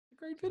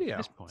great At video.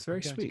 this point, It's very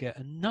I'm going to sweet. get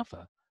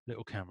another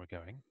little camera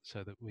going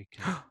so that we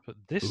can put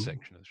this Ooh.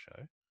 section of the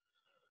show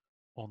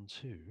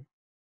onto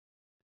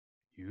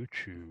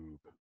YouTube.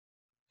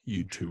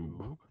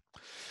 YouTube.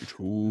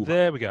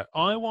 There we go.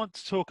 I want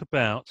to talk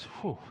about.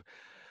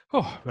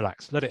 Oh,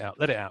 relax. Let it out.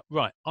 Let it out.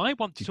 Right. I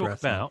want to Deep talk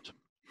breath in. about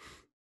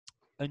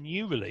a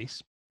new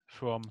release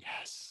from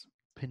Yes.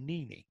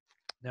 Panini.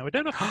 Now, I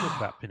don't often talk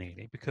about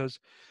Panini because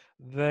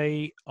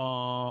they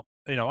are,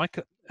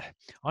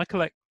 I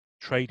collect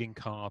trading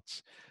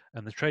cards,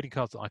 and the trading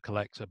cards that I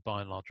collect are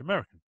by and large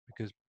American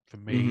because for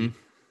me,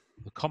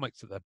 the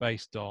comics that they're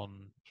based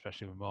on,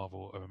 especially with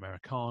Marvel, are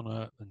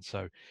Americana, and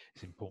so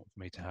it's important for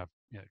me to have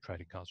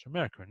trading cards from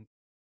America. And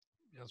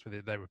that's with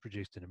it, they were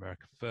produced in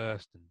America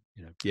first, and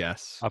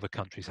Yes. other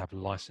countries have a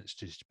license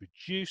to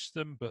produce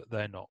them, but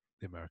they're not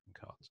the American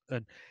cards.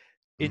 And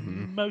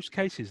in most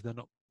cases, they're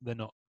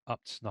not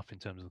up to snuff in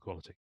terms of the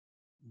quality.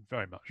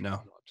 Very much No. not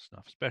up to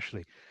snuff,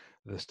 especially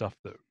the stuff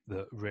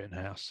that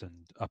Rittenhouse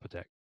and Upper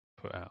Deck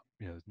put out.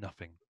 There's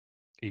nothing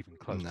even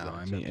close to No, that in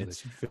I mean, terms of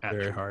it's the very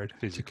actual hard to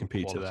physical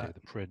compete to quality that. of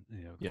the print,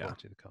 the Yeah.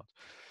 quality of the cards.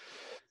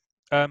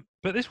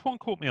 But this one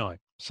caught my eye.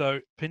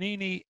 So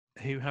Panini,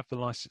 who have the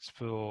license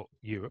for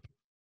Europe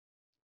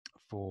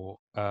for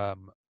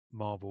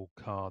Marvel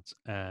cards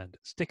and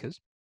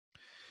stickers,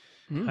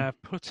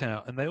 have put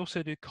out, and they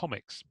also do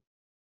comics,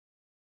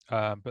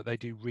 but they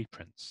do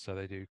reprints. So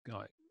they do,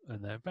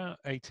 and they're about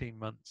 18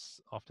 months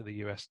after the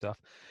US stuff,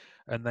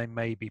 and they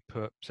maybe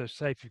put. So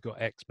say if you've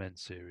got X-Men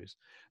series,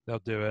 they'll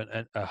do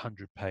a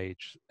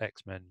 100-page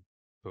X-Men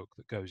book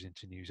that goes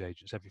into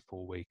newsagents every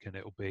 4 weeks, and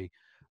it'll be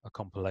a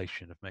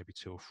compilation of maybe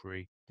 2 or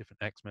 3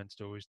 different X-Men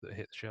stories that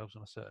hit the shelves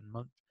on a certain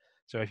month.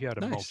 So if you had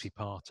a Nice.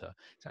 multi-parter,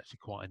 it's actually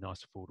quite a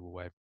nice, affordable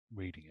way of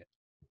reading it.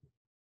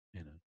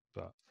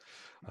 But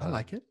I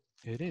like it.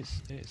 it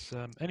is. It's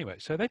anyway.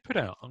 So they put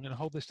out. I'm going to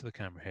hold this to the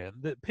camera here.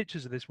 The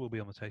pictures of this will be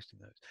on the tasting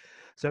notes.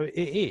 So it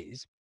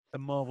is a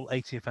Marvel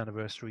 80th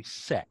anniversary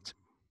set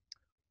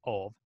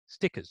of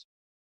stickers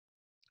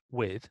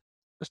with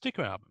a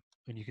sticker album,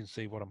 and you can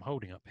see what I'm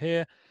holding up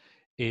here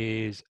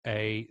is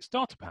a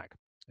starter pack.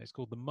 It's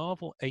called the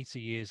Marvel 80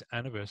 Years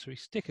Anniversary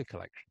Sticker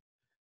Collection.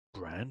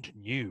 Brand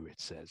new,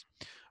 it says.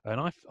 And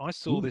I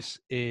saw this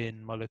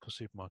in my local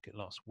supermarket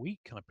last week.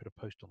 I put a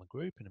post on the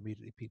group, and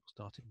immediately people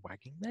started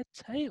wagging their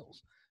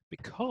tails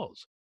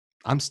because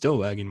I'm still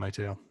wagging my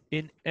tail.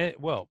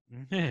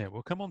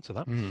 we'll come on to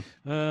that.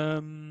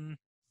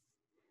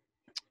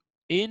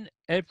 In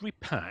every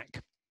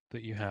pack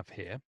that you have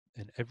here,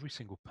 in every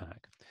single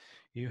pack,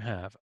 you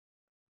have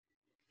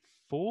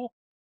 4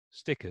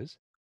 stickers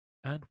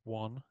and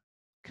 1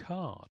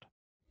 card.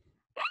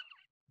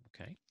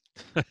 Okay.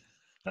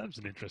 That was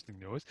an interesting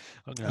noise.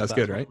 I'm going to have That's that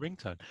good, as my right?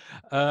 ringtone.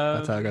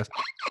 That's how it goes.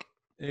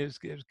 It was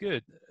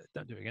good.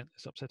 Don't do it again.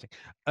 It's upsetting.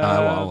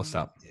 I will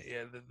stop.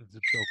 Yeah, the dog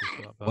will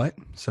start What?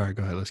 barking. Sorry,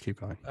 go ahead. Let's keep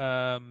going.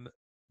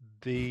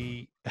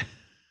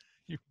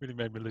 You really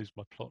made me lose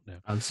my plot now.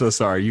 I'm so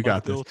sorry. You My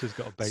got this. daughter's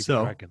got a baby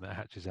So, dragon that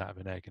hatches out of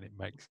an egg, and it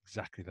makes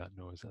exactly that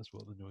noise. That's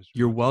what the noise.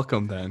 You're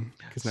welcome then,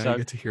 because now you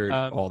get to hear it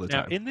all the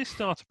now time. in this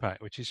starter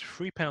pack, which is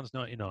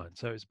 £3.99,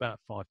 so it's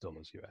about $5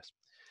 US.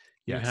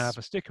 You Yes. have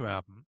a sticker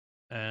album,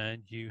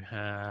 and you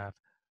have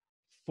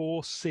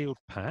 4 sealed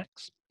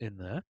packs in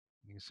there.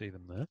 You can see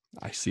them there.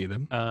 I see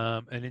them.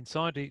 And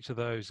inside each of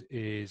those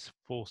is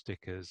 4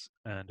 stickers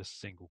and a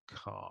single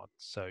card.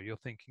 So you're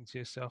thinking to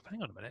yourself,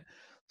 hang on a minute.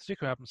 The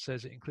sticker album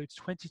says it includes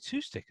 22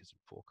 stickers and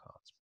 4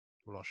 cards.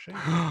 Well, I'll show you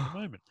that in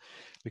a moment.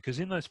 Because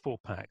in those 4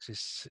 packs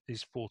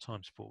is 4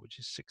 times 4, which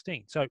is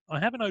 16. So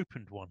I have an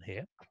opened one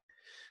here,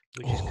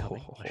 which is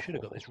coming. I should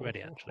have got this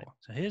ready, actually.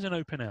 So here's an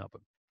open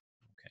album.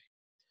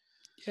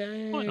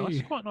 Okay.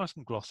 Yay. Quite nice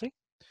and glossy.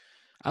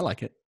 I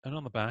like it. And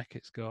on the back,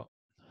 it's got...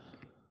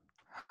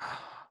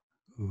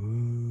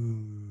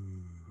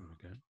 Ooh. There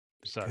we go.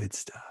 So good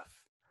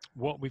stuff.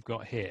 What we've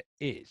got here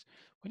is,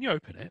 when you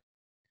open it,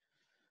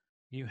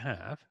 you'll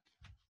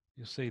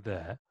see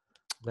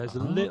there's a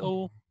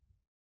little,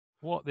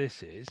 what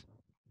this is.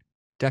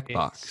 Deck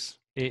box.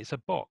 It's a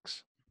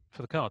box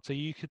for the card. So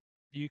you could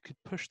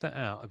push that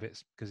out of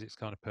it because it's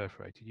kind of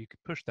perforated. You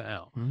could push that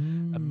out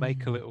and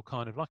make a little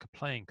kind of like a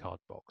playing card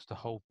box to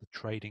hold the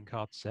trading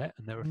card set.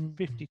 And there are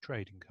 50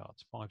 trading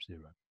cards, 50.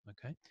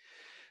 Okay.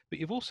 But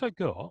you've also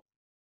got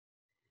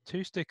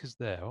 2 stickers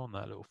there on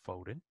that little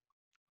folding.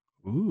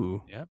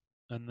 Ooh. Yeah.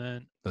 And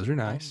then those are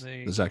nice.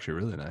 Those are actually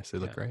really nice. They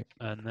look great.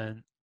 And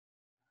then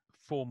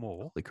 4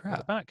 more Holy crap. at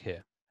the back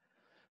here.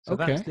 So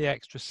that's the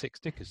extra 6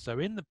 stickers. So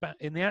in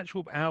the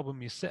actual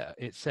album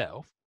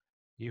itself,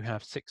 you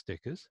have 6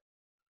 stickers,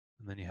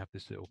 and then you have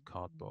this little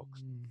card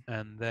box.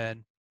 And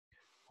then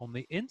on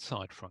the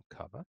inside front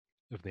cover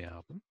of the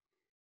album,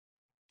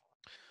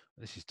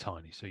 this is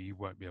tiny, so you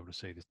won't be able to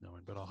see this,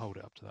 Nolan, but I'll hold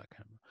it up to that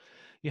camera.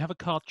 You have a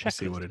card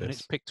checklist, and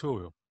it's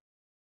pictorial.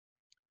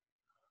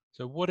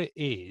 So what it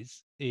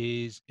is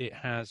it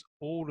has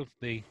all of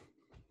the...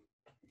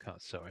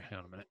 Sorry, hang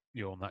on a minute.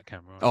 You're on that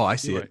camera. Oh, I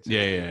see it.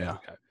 Yeah.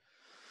 Okay.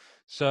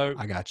 So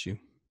I got you.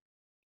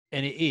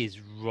 And it is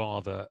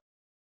rather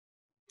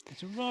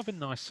It's a rather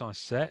nice size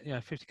set,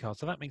 50 cards.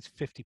 So that means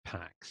 50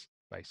 packs,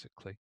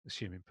 basically,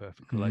 assuming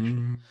perfect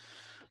collation. Mm,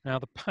 Now,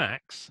 the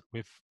packs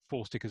with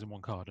 4 stickers and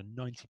 1 card are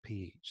 90p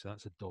each. So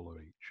that's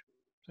 $1 each.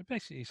 So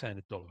basically, you're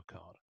saying $1 a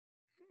card.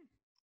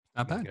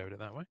 not You can bad. go with it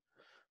that way.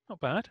 Not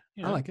bad,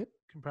 I like it.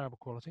 comparable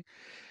quality.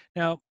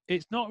 Now,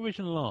 it's not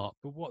original art,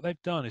 but what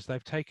they've done is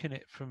they've taken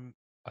it from,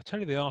 I'll tell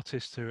you the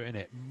artists who are in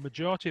it.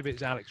 Majority of it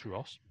is Alex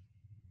Ross.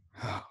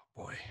 Oh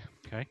boy,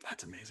 Okay.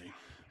 that's amazing.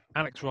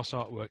 Alex Ross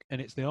artwork,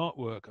 and it's the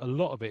artwork. A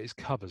lot of it is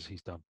covers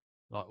he's done,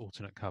 like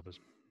alternate covers.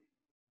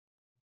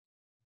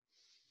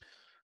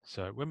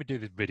 So when we do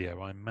this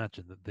video, I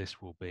imagine that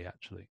this will be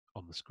actually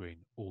on the screen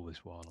all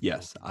this while I'm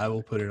Yes, talking I about will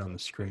it. put it on the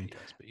screen.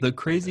 Yes, but you The can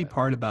see crazy there.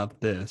 part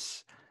about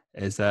this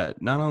is that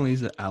not only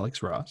is it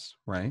Alex Ross,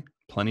 right?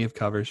 Plenty of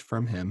covers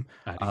from him,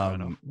 Adi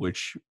Granov.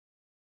 which,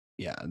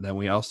 yeah. Then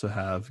we also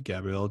have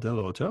Gabriel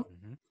Delotto,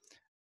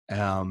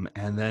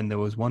 and then there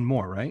was one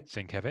more, right?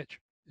 Sienkiewicz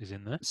is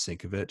in there.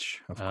 Sinkovich,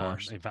 of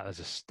course. In fact, there's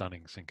a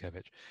stunning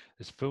Sienkiewicz.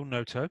 There's Phil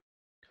Noto,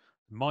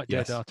 Mike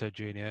Yes, Deodato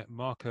Jr.,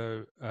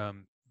 Marco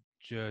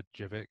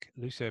Djurjevic,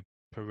 Lucio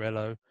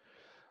Perello,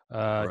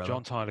 Barella.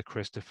 John Tyler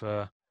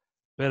Christopher,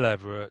 Bill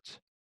Everett.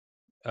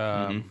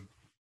 Hmm.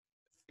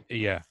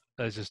 Yeah,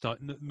 there's just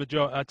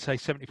majority. I'd say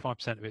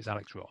 75% of it is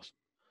Alex Ross.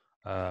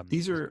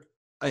 These are,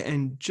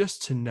 and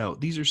just to note,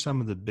 these are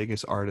some of the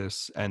biggest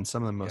artists and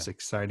some of the Yeah. most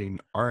exciting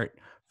art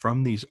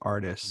from these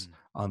artists Mm,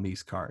 on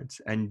these cards.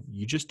 And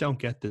you just don't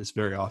get this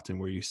very often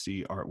where you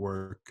see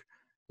artwork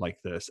like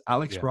this.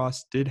 Alex yeah,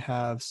 Ross did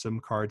have some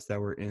cards that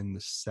were in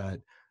the set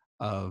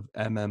of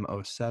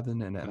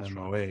MM07 and that's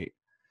right.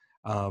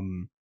 MM08.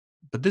 Um,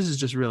 but this is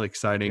just really Yeah,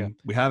 exciting.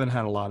 We haven't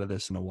had a lot of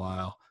this in a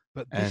while.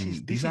 but And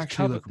this these is actually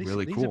cover. look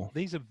really cool.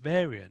 These are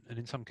variant and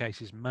in some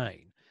cases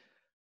main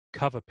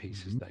cover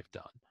pieces Hmm. they've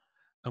done.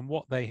 And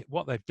what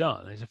they've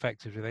done is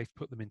effectively they've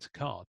put them into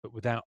card, but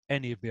without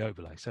any of the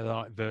overlay. So they're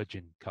like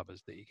virgin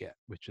covers that you get,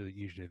 which are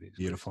usually the exclusive.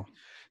 Beautiful.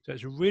 So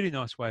it's a really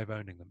nice way of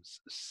owning them.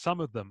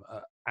 Some of them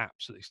are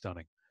absolutely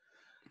stunning.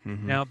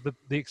 Hmm. Now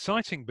the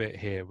exciting bit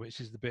here, which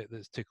is the bit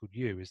that's tickled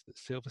you, is that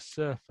Silver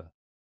Surfer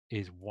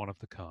is one of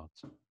the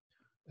cards,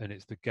 and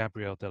it's the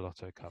Gabriel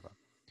Delotto cover.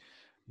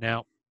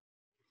 Now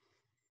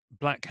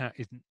Black Cat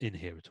isn't in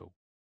here at all,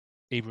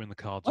 either in the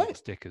cards or the What?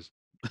 stickers.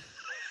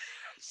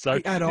 So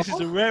At this is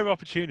a all? rare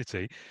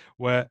opportunity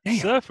where Damn.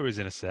 Surfer is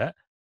in a set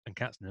and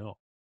Cat's not.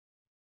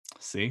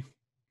 See,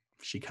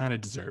 she kind of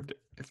deserved it,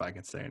 if I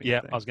can say Yeah, I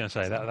anything. was going to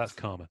say So that's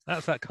karma.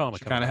 That's that karma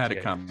she coming kind of back had to it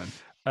get you. coming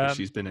because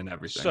she's been in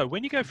everything. So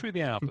when you go through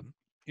the album,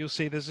 you'll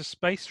see there's a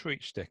space for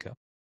each sticker.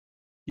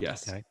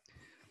 Yes, Okay,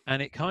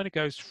 and it kind of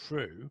goes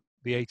through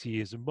the 80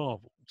 years of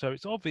Marvel. So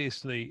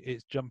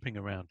it's jumping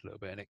around a little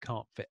bit, and it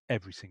can't fit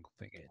every single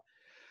thing in.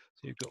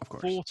 So you've got of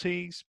course.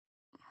 40s,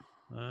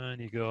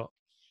 and you got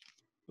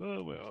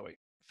where are we?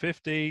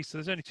 50s. So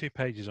there's only 2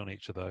 pages on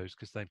each of those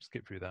because they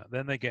skip through that.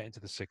 Then they get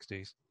into the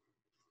 60s.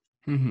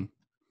 Hmm.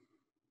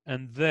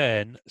 And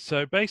then,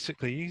 so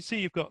basically, you can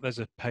see there's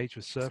a page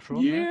with Surfer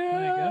on there.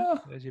 There you go. Yeah.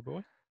 There's your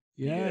boy.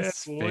 Yeah,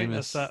 Yes. boy.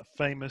 That's Famous, that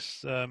famous.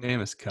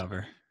 famous cover.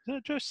 Is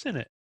that Joe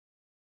Sinnott?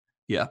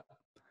 Yeah.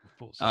 I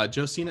thought so.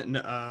 Joe Cena.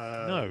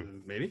 No,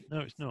 Maybe. no,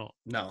 it's not.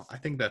 No, I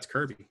think that's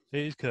Kirby. It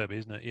is Kirby,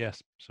 isn't it?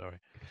 Yes. Sorry.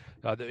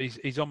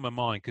 He's on my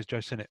mind because Joe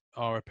Sinnott,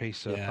 R.I.P.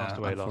 Sir, passed Yeah.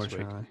 away last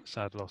week. Unfortunately.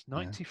 Sad loss. Yeah.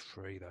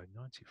 93 though.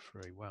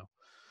 93. Wow,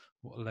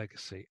 what a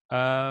legacy.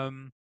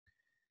 And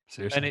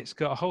Seriously. it's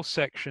got a whole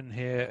section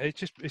here. It's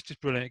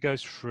just brilliant. It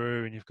goes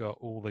through, and you've got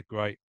all the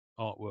great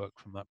artwork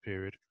from that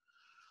period.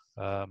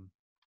 Um,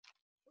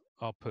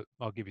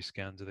 I'll give you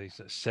scans of these.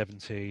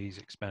 70s,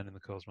 expanding the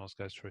cosmos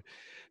goes through.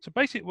 So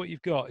basically, what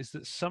you've got is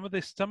that some of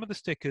the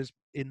stickers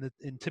in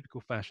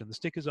typical fashion, the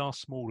stickers are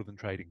smaller than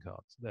trading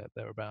cards.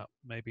 They're about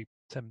maybe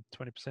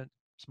 10-20%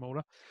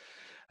 smaller,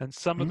 and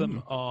some of them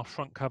Mm. are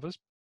front covers.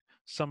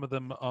 Some of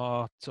them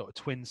are sort of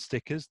twin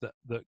stickers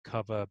that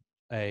cover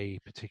a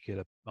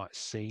particular like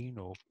scene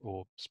or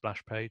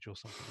splash page or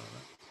something like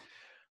that.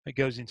 It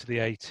goes into the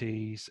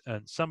 80s,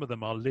 and some of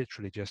them are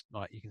literally just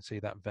like you can see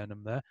that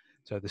Venom there.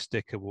 So the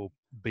sticker will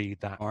be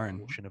that Barn.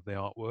 portion of the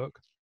artwork,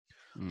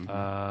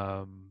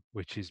 Hmm.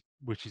 which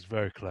is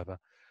very clever.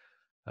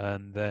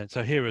 And then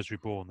so Heroes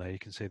Reborn there, you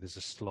can see there's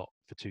a slot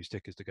for 2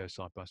 stickers to go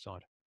side by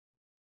side.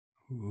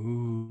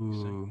 You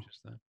see, Ooh.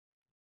 just there.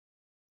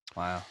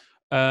 Wow.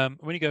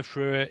 When you go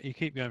through it, you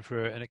keep going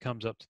through it, and it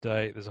comes up to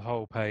date. There's a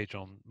whole page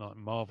on like,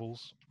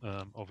 Marvels,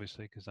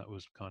 obviously, because that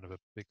was kind of a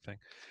big thing.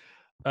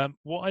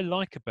 What I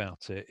like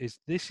about it is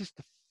this is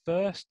the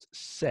first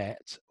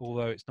set,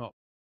 although it's not.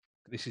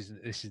 This is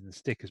the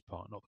stickers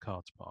part, not the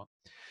cards part,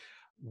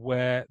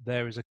 where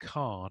there is a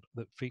card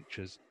that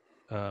features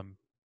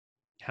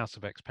House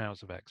of X,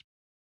 Powers of X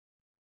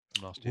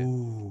from last year,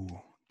 Ooh,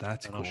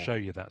 that's and I'll cool. show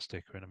you that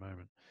sticker in a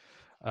moment.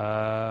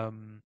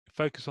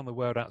 Focus on the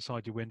world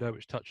outside your window,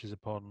 which touches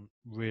upon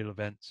real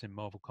events in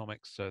Marvel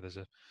Comics. So there's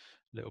a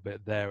little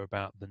bit there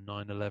about the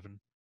 9/11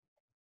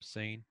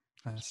 scene,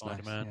 That's nice.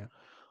 Spider-Man,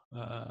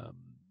 Yeah. um,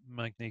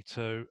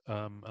 Magneto,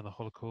 and the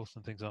Holocaust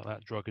and things like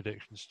that. Drug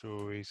addiction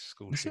stories,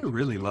 school This is a shooting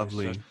really stories. So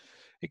lovely.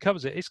 It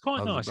covers it. It's quite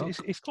of the nice. book.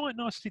 It's quite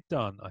nicely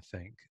done, I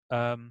think.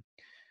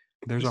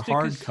 There's The a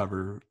stickers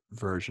hardcover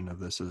version of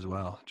this as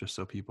well, just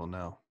so people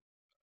know,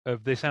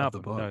 of this of the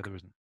album, no, book. there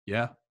isn't.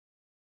 Yeah.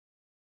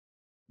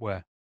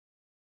 Where?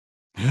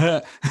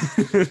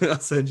 I'll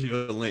send you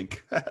a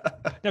link.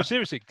 No,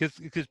 seriously,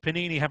 because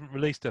Panini haven't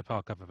released a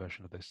hardcover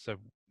version of this. So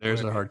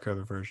There's where a have you?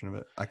 hardcover version of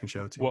it. I can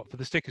show it to you. What for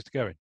the stickers to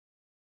go in?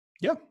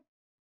 Yeah. The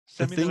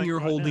Send me the thing link you're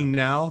right now. holding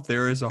now,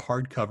 there is a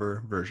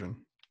hardcover version.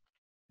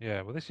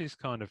 Yeah, well, this is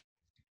kind of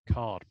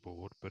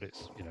cardboard, but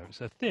it's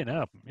it's a thin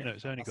album. Yeah.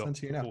 It's only I'll got send it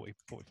to you now.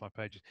 45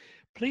 pages.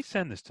 Please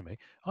send this to me.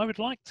 I would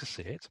like to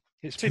see it.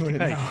 It's 50 Doing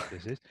it now.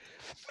 pages. This is,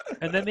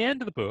 and then the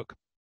end of the book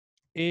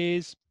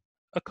is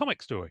a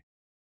comic story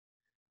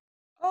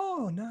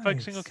Oh,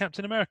 focusing on nice.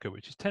 Captain America,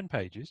 which is 10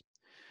 pages,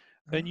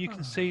 and you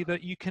can see Ah.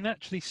 that you can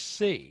actually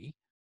see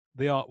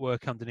the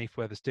artwork underneath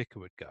where the sticker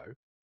would go,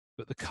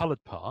 but the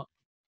coloured part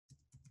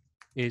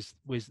is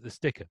with the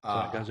sticker, so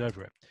that goes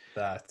over it.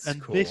 That's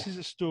And this cool. is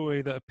a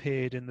story that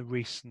appeared in the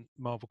recent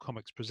Marvel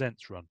Comics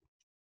Presents run.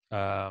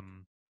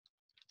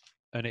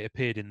 And it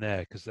appeared in there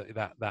because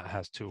that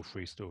has 2 or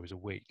 3 stories a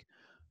week.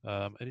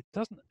 And it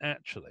doesn't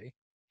actually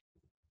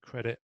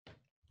credit.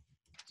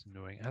 It's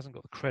annoying. It hasn't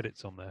got the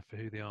credits on there for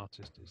who the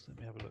artist is. Let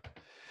me have a look.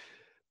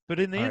 But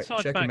in the All right, inside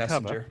check your back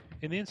cover,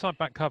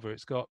 messenger.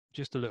 it's got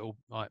just a little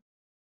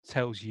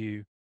tells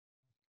you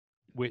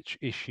which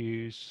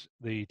issues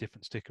the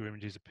different sticker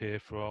images appear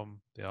from,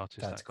 the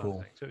artist, That's that kind of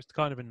cool. thing. So it's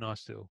kind of a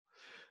nice little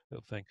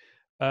thing.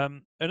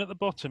 And at the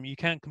bottom, you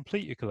can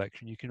complete your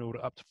collection. You can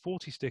order up to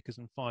 40 stickers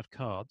and 5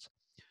 cards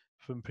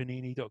from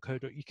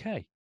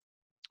panini.co.uk.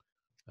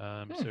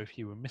 So if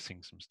you were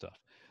missing some stuff,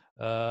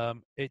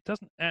 it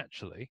doesn't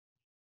actually,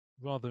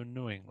 rather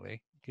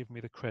annoyingly, give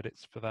me the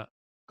credits for that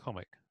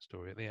comic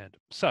story at the end.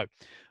 So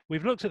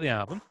we've looked at the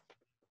album.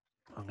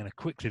 I'm going to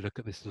quickly look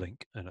at this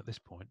link, and at this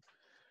point,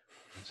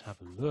 let's have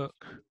a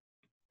look.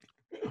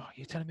 Oh,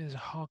 you're telling me there's a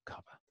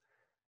hardcover?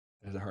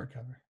 There's a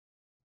hardcover.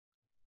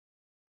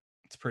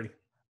 It's pretty.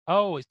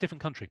 Oh, it's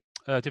different country,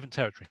 different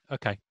territory.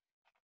 Okay,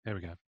 here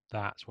we go.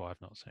 That's why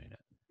I've not seen it.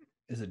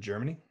 Is it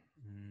Germany?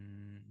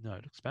 No,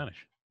 it looks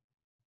Spanish.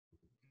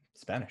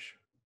 Spanish.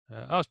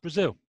 Oh, it's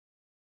Brazil.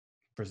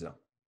 Brazil.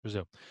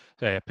 Brazil.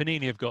 So yeah,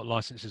 Panini have got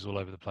licenses all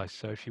over the place.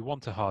 So if you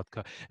want a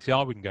hardcover, see,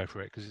 I wouldn't go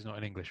for it because it's not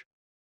in English.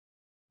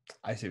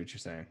 I see what you're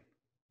saying.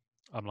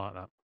 I'm like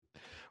that.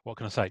 What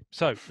can I say?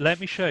 So let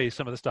me show you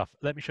some of the stuff.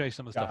 So I've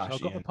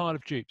Gosh, got my Ian. pile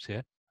of dupes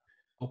here.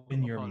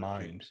 Open your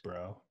mind,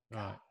 bro.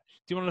 Right.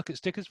 Do you want to look at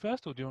stickers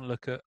first, or do you want to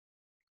look at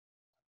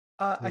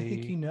I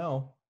think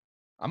the?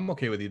 I'm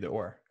okay with either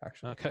or,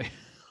 actually. Okay,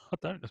 I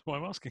don't. That's why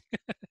I'm asking.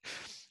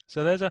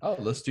 So there's a Oh,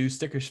 let's do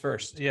stickers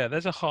first.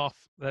 there's a half.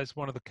 There's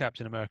one of the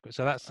Captain America.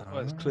 So that's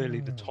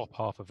clearly the Ah, top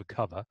half of a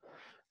cover.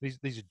 These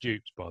are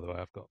dupes, by the way.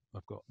 I've got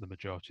the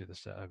majority of the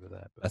set over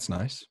there, but that's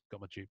nice.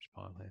 got my dupes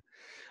pile here.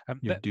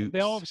 Your They are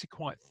dupes. obviously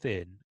quite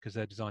thin because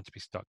they're designed to be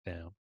stuck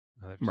down.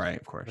 Right, of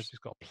They've course.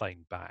 just got a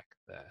plain back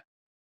there.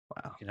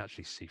 You Wow. can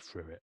actually see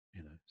through it,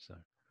 So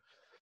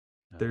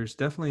There's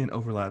definitely an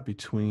overlap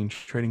between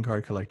trading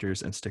card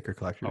collectors and sticker oh,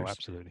 collectors.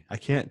 absolutely. I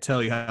can't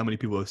tell you how many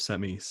people have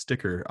sent me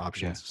sticker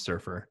options, Yeah.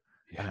 Surfer,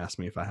 and Yeah. asked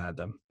me if I had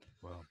them.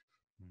 Well,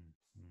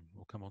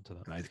 we'll come on to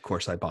that. And of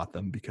course, I bought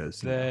them because,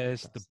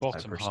 There's the that's the type of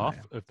bottom person I half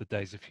am. of the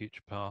Days of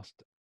Future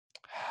Past.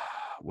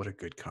 What a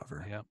good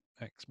cover. Yeah,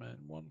 X-Men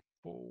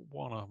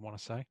 141. I want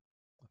to say.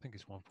 I think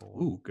it's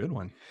 141. Ooh, good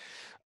one.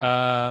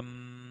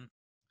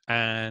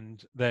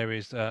 And there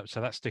is so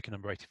that's sticker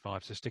number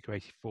 85. So sticker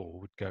 84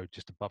 would go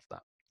just above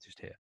that,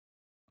 just here.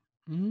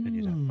 And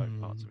you'd have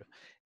both parts of it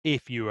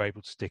if you were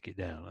able to stick it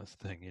down. That's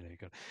the thing, you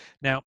got.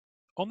 Now,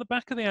 on the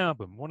back of the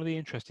album, one of the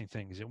interesting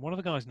things is one of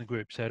the guys in the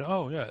group said,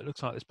 "Oh yeah, it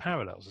looks like there's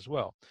parallels as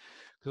well,"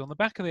 because on the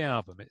back of the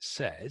album it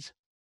says,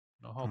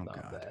 and I'll hold Oh,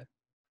 that up God. there.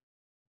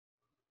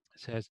 It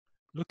says,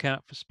 "Look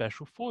out for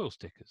special foil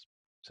stickers."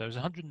 So there's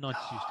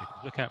 192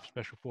 stickers. Look out for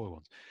special foil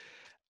ones,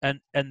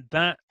 and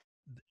that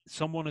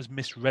someone has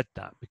misread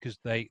that because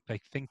they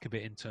think of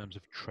it in terms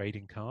of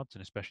trading cards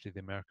and especially the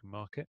American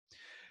market.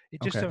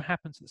 It just Okay. so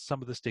happens that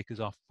some of the stickers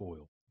are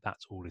foil.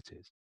 That's all it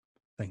is.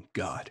 Thank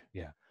God.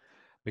 Yeah,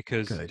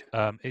 because Good.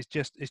 it's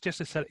just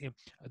a set.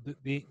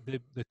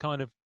 The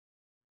kind of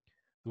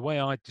the way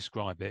I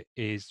describe it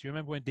is, do you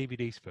remember when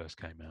DVDs first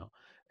came out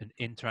and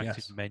interactive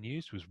Yes.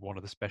 menus was one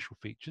of the special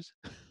features,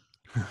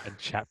 and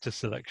chapter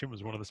selection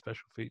was one of the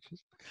special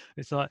features?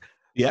 It's like,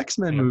 The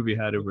X-Men movie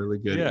had a really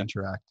good yeah,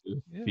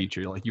 interactive yeah,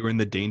 feature. Like you were in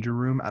the danger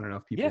room. I don't know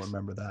if people yes,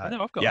 remember I that.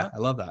 know, I've got Yeah, that. I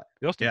love that.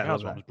 The Austin Yeah, I love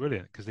Powers one that. was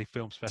brilliant because they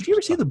filmed Did you special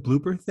ever see stuff. the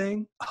blooper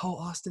thing? Oh,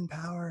 Austin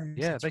Powers.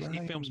 Yeah, That's he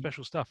right. filmed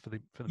special stuff for the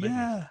menus.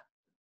 Yeah.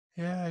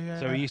 Yeah,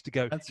 So he yeah. used to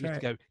go, That's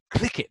right.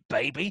 click it,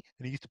 baby,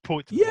 and he used to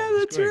point to the bottom Yeah, of the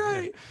that's screen. Yeah.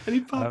 right. And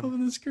he'd pop up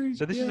on the screen.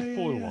 So this is Yeah, a yeah,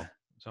 foil yeah. one.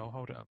 So I'll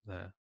hold it up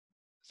there.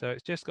 So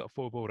it's just got a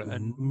foil border,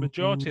 and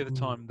majority of the Ooh.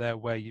 time they're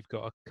where you've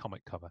got a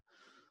comic cover.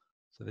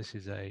 So this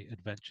is a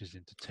Adventures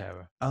into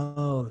Terror.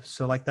 Oh,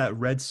 so like that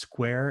red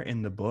square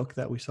in the book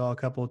that we saw a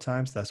couple of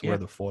times, that's where Yeah,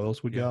 the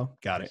foils would yeah, go.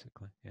 Got it.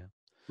 basically, yeah.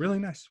 Really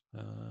nice.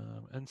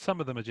 And some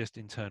of them are just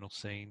internal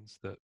scenes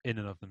that, in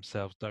and of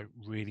themselves, don't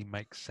really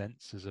make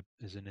sense as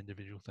an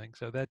individual thing.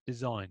 So they're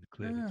designed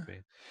clearly Yeah. to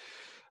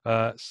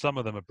be. Some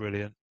of them are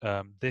brilliant.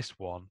 This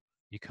one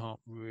you can't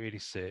really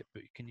see it,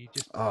 but can you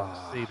just see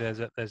Oh. there's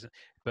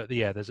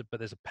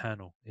a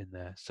panel in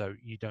there, so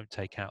you don't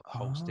take out the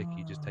whole stick.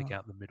 You just take Oh.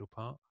 out the middle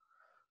part,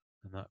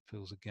 and that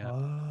fills a gap.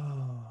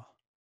 Oh.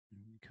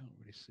 You can't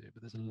really see it,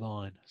 but there's a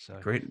line. So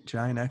Great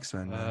giant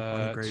X-Men, man.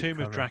 What a great Tomb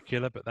of cover.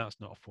 Dracula, but that's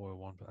not a foil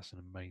one, but that's an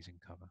amazing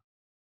cover.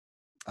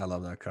 I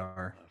love that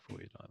cover. I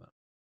thought you'd like that.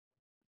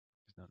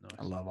 Isn't that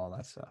I nice? love all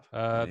that stuff.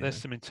 There's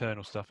Amazing. some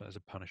internal stuff. There's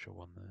a Punisher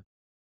one there.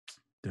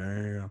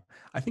 Damn.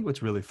 I think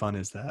what's really fun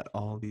is that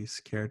all these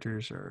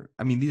characters are,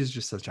 I mean, these are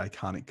just such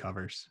iconic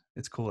covers.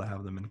 It's cool to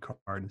have them in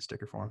card and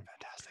sticker form.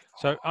 Fantastic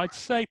So Four. I'd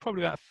say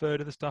probably about a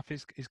third of the stuff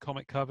is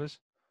comic covers,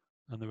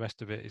 and the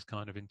rest of it is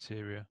kind of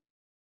interior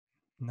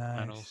Nice.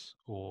 panels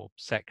or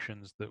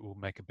sections that will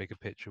make a bigger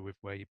picture with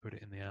where you put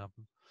it in the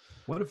album.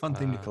 What a fun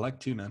thing to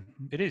collect too, man.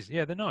 It is,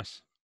 yeah, they're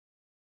nice.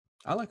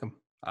 I like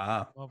them.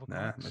 Ah, Marvel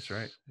nah, that's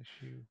right. Comics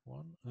issue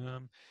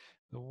 1.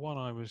 The one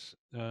I was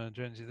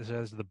Jonesy, this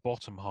is the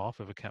bottom half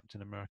of a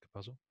Captain America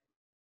puzzle.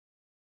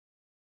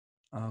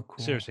 Oh,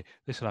 cool. Seriously,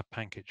 this will have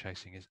Pancake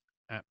chasing his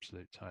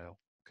absolute tail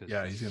because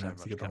Yeah, there's he's gonna so have to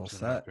much get the whole Captain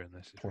set. America in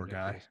this. It's Poor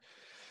guy.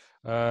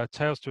 ridiculous.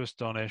 Tales to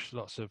Astonish,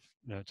 lots of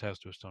Tales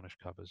to Astonish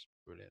covers,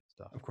 brilliant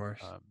stuff. Of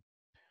course.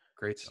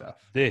 Great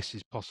stuff. This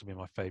is possibly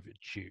my favourite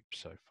dupe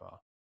so far.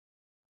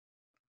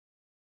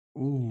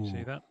 You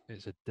see Ooh. that?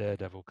 It's a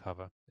Daredevil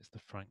cover. It's the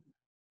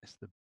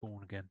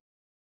Born Again.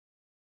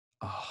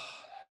 Oh,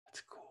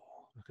 that's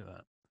cool. Look at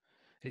that.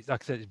 It's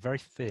like I said, it's very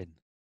thin,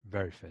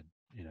 because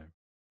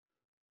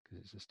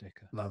it's a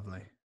sticker.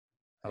 Lovely.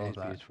 I It love is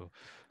that. beautiful.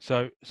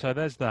 So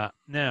there's that.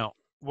 Now,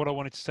 what I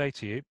wanted to say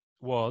to you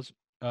was,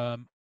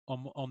 on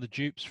the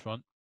dupes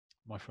front,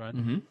 my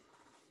friend,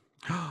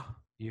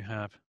 you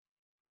have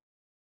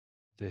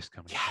this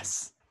coming soon.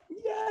 Yes.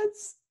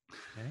 Yes.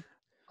 Okay.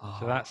 Oh,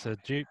 So that's a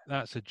dupe.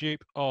 That's a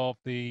dupe of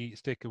the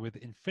sticker with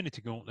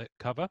Infinity Gauntlet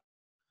cover,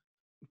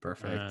 and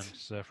perfect.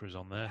 Surfer is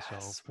on there. So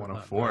I'll Yes. put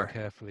that very 104.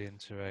 carefully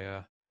into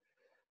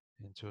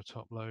a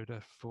top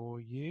loader for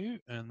you,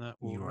 and that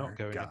will You not are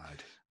go in it.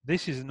 God.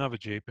 This is another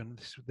dupe, and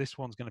this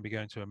one's going to be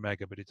going to a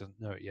mega, but he doesn't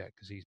know it yet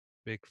because he's a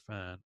big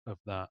fan of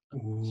that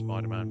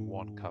Spider-Man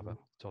 1 cover,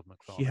 Ooh. Todd He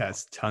McFarlane one.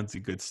 has tons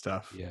of good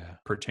stuff Yeah.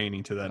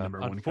 pertaining to that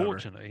number 1 cover.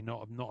 Unfortunately,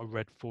 not a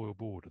red foil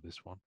border.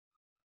 This one,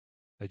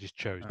 they just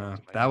chose not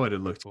to make That it would with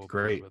have a red looked foil border,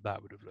 great. but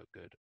that would have looked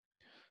good.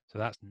 So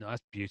that's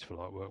beautiful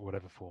artwork,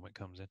 whatever form it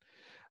comes in.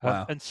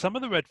 Wow. And some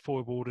of the red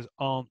foil borders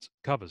aren't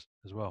covers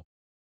as well.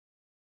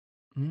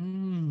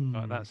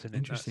 That's an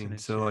Interesting.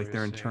 So like interior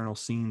their scene. internal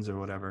scenes or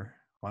whatever.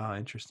 Wow,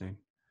 interesting.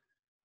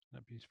 Isn't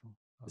that beautiful?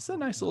 It's a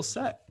nice little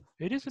set.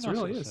 It is a It nice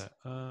really little is. set.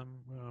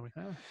 Where are we?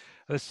 Yeah.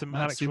 There's some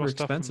Not Alex super Ross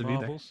stuff from expensive either.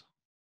 Marvels.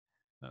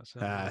 That's a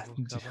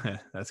Marvels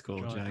cover. That's cool.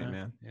 Giant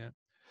Man.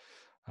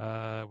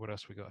 Yeah. What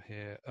else we got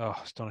here? Oh,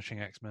 Astonishing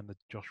X-Men, the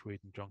Josh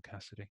Whedon, John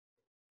Cassidy.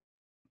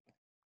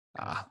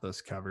 Ah,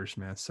 those covers,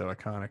 man, so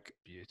iconic.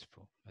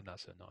 Beautiful, and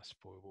that's a nice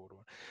foil border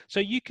one. So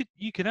you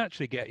could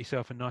actually get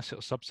yourself a nice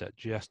little subset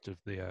just of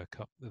the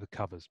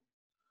covers.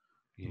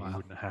 You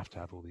wouldn't have to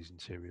have all these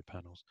interior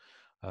panels,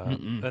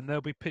 and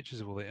there'll be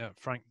pictures of all the.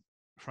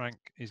 Frank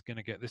is going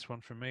to get this one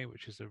from me,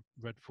 which is a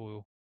red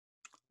foil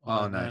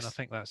Iron Man. I Nice.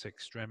 think that's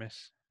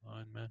Extremis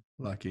Iron Man.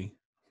 Lucky.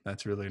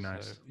 That's really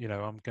nice.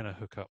 So I'm going to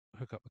hook up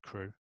the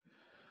crew.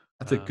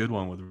 That's a good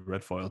one with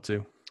red foil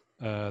too.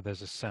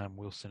 There's a Sam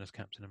Wilson as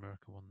Captain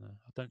America one there.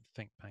 I don't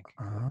think Pancake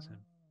collects him.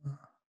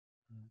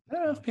 I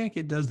don't know if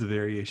Pancake does the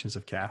variations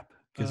of Cap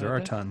because there are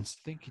tons.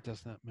 I think he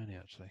does that many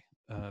actually.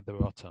 There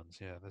are tons.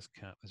 Yeah, there's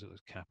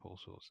Cap, all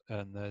sorts,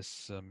 and there's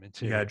some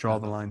interior. Yeah, draw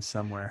the line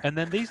somewhere. And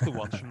then these are the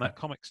ones from that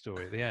comic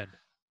story at the end.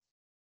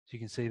 So you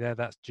can see there.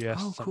 That's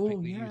just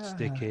something that you'd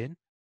stick in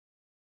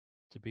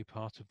to be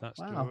part of that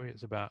story.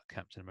 It's about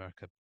Captain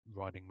America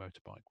riding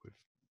motorbike with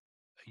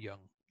a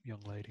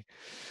young lady.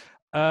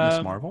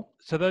 Miss Marvel.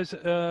 So those,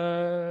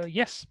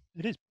 yes,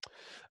 it is.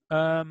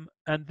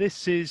 And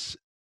this is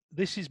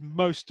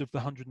most of the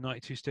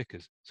 192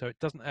 stickers. So it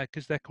doesn't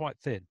because they're quite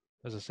thin,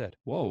 as I said.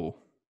 Whoa.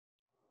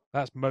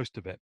 That's most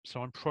of it.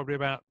 So I'm probably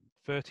about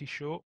 30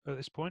 short at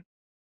this point.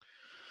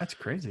 That's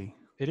crazy.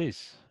 It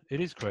is. It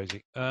is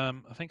crazy. I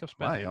think I've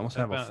spent you almost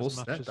have about a full as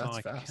much set. as That's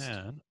I fast.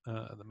 can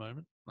at the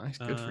moment. Nice,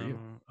 good for you.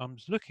 I'm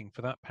looking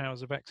for that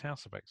Powers of X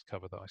House of X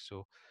cover that I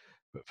saw,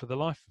 but for the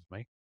life of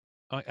me,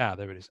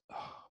 there it is.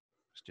 Oh,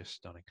 it's just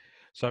stunning.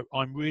 So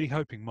I'm really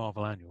hoping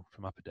Marvel Annual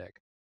from Upper Deck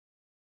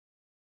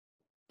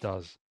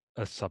does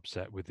a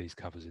subset with these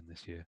covers in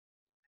this year.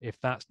 If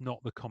that's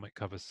not the comic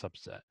covers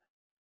subset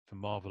for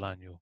Marvel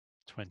Annual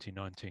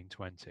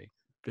 2019-20,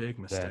 big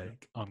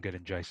mistake. I'm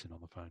getting Jason on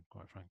the phone,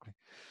 quite frankly,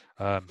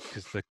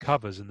 because the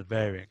covers and the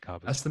variant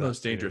covers. That's the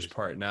most dangerous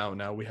part.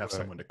 Now we have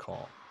someone to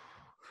call.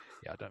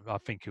 Yeah, I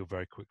think you'll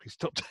very quickly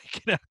stop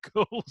taking our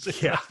calls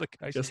if that's the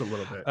case. Just a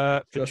little bit.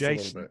 For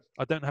Jason,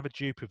 I don't have a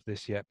dupe of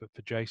this yet, but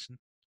for Jason,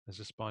 There's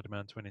a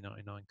Spider-Man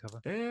 2099 cover.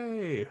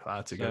 Hey,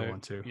 that's a good So,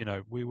 one too.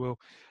 we will.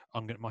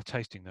 My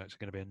tasting notes are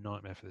going to be a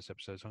nightmare for this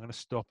episode, so I'm going to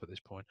stop at this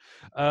point.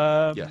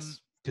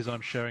 Yes. Because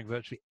I'm showing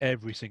virtually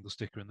every single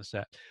sticker in the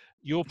set.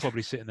 You're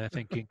probably sitting there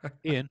thinking,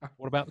 Ian,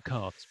 what about the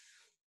cards?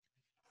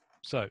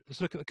 So let's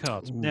look at the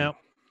cards. Ooh, Now,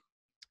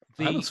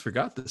 I the almost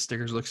forgot the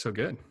stickers look so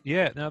good.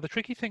 now the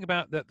tricky thing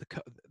about that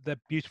they're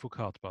beautiful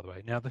cards, by the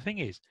way. Now the thing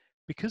is,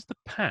 because the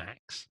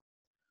packs,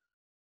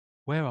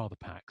 where are the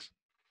packs?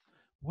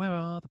 Where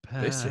are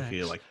the They stick here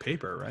packs? like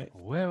paper, right?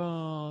 Where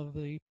are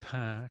the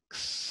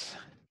packs?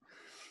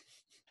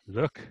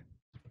 Look,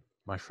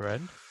 my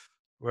friend,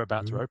 we're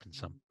about to open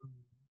some.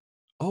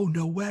 Oh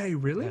no way! Yeah,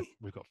 Really?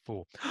 we've got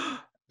 4.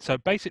 So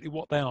basically,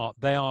 what they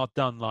are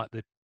done like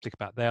the sticker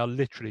pack. They are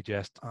literally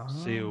just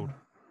sealed Ah,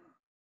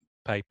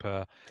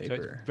 paper. So it's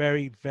paper.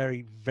 very,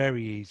 very,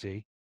 very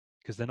easy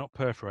because they're not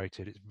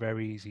perforated. It's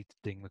very easy to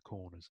ding the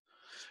corners.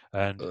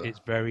 And Ugh. it's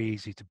very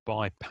easy to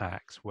buy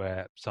packs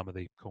where some of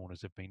the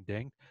corners have been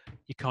dinged.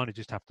 You kind of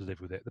just have to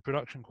live with it. The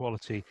production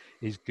quality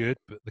is good,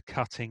 but the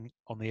cutting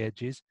on the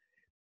edges,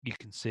 you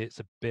can see it's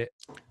a bit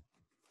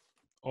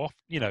off,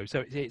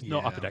 so it's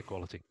not upper Yeah. deck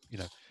quality.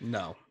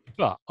 No.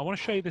 But I want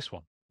to show you this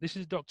one. This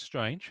is Doctor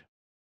Strange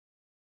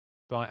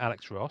by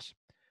Alex Ross.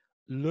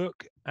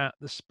 Look at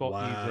the spot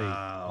UV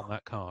on Wow.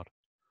 that card.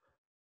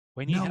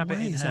 When you No have it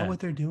way. in Is that what hand,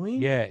 they're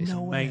doing? yeah, it's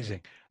No amazing.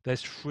 way.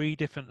 There's 3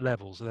 different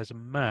levels. There's a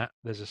matte,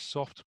 there's a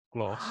soft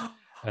gloss,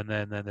 and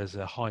then there's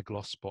a high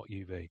gloss spot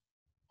UV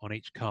on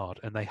each card,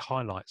 and they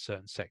highlight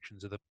certain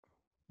sections of the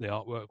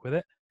artwork with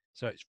it.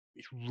 So it's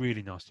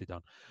really nicely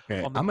done.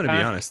 Okay, On the I'm gonna be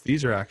back, honest.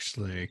 These are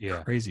actually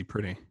yeah, crazy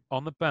pretty.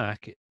 on the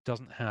back it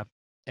doesn't have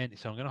any.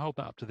 So I'm going to hold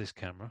that up to this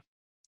camera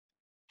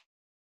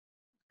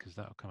because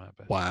that'll come out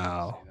better so you can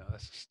see Wow. that.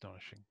 That's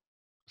astonishing.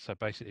 So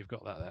basically, you've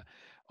got that there.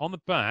 On the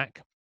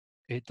back,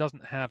 it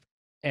doesn't have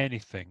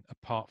anything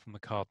apart from the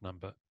card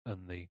number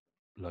and the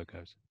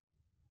logos.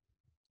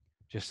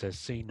 Just says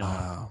C9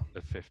 Wow.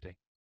 of 50,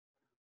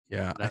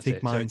 Yeah, and I that's think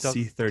it. So mine's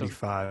doesn't.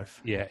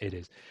 C35. Yeah, it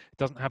is. It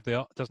doesn't have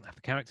the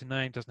character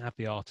name, doesn't have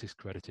the artist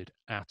credited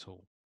at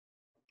all.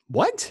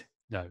 What?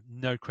 No,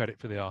 no credit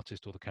for the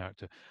artist or the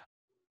character.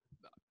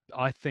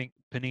 I think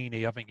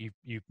Panini, I think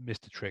you've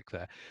missed a trick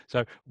there.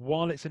 So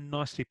while it's a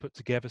nicely put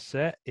together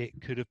set,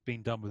 it could have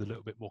been done with a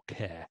little bit more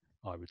care,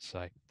 I would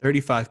say.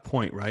 35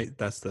 point, right?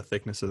 That's the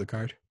thickness of the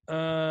card.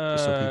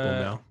 Just so people Uh,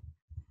 know.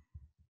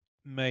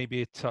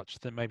 maybe a touch,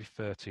 then maybe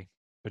 30,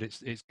 but it's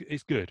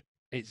good.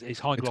 It's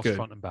high It's gloss good.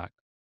 front and back.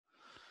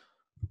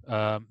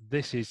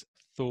 This is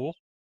Thor.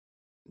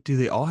 Do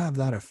they all have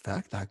that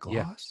effect, that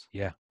Yeah, gloss?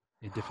 yeah,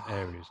 in different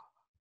areas.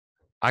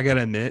 I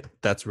gotta admit,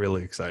 that's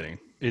really exciting.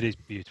 It is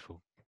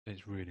beautiful.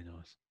 It's really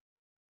nice.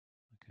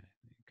 Okay,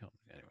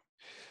 anyway.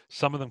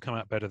 Some of them come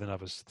out better than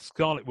others.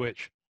 Scarlet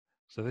Witch.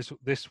 So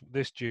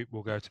this dupe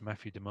will go to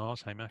Matthew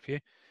DeMars. Hey Matthew,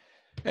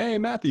 Hey,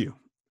 Matthew.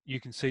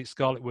 you can see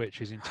Scarlet Witch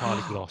is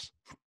entirely Oh gloss.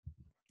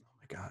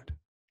 my god.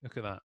 Look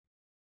at that.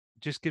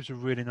 Just gives a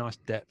really nice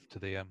depth to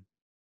the.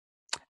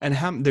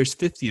 And there's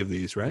 50 of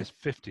these, right? There's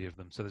 50 of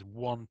them, so there's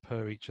 1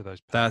 per each of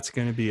those That's packs.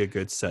 gonna be a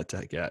good set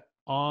to get.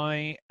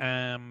 I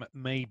am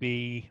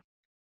maybe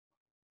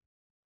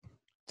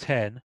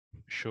 10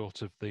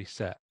 short of the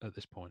set at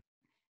this point.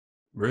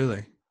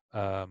 Really?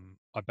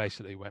 I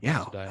basically went round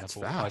Yeah, today and that's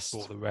I fast.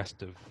 bought the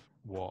rest of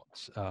what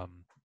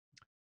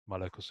my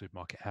local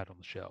supermarket had on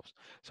the shelves.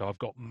 So I've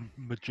got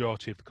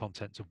majority of the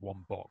contents of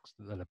 1 box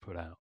that they'll put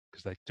out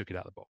because they took it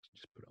out of the box and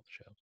just put it on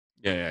the shelves.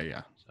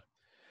 Yeah.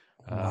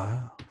 So,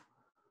 Wow.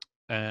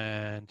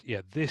 and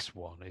yeah, this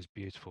one is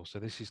beautiful. So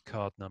this is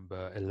card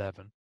number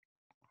 11.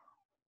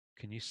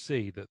 Can you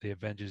see that the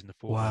Avengers in the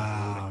foreground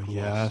are all in Wow, gloss?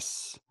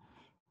 yes.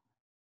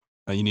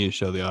 You need to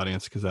show the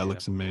audience because that Yeah,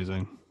 looks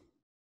amazing.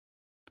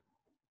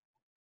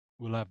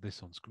 we'll have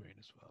this on screen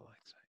as well,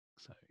 I'd say.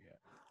 So yeah,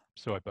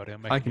 sorry, buddy,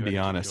 I'm I making can you be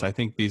editing honest, job. I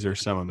think these are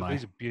some of But my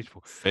these are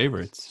beautiful.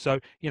 favorites. So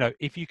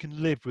if you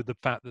can live with the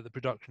fact that the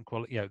production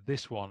quality,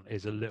 this one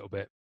is a little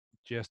bit,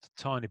 just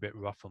a tiny bit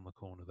rough on the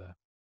corner there,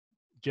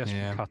 just from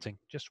Yeah. cutting,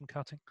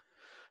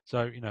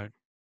 So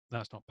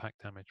that's not pack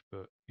damage,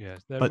 but yeah,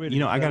 But I they're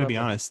gotta be lovely.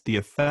 honest, the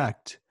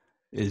effect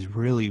is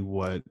really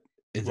what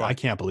is I Right,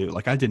 can't believe it.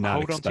 Like I did not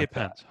hold on to your expect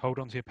that. pants. Hold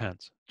on to your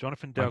pants.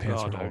 Jonathan My pants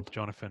are Delgado. hold.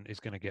 Jonathan is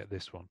going to get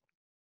this one.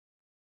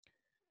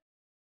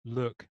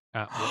 Look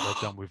at what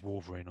they've done with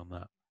Wolverine on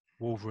that.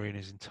 Wolverine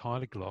is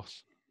entirely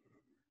gloss.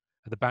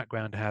 The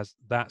background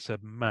that's a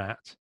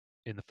matte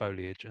in the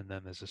foliage, and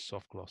then there's a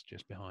soft gloss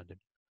just behind him.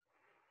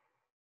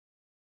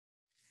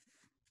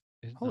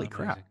 Isn't Holy that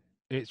crap. amazing?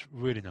 It's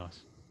really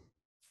nice.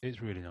 It's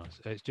really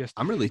nice. It's just,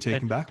 I'm really and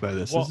taken back by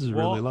this. This what is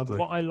really what lovely.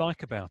 what I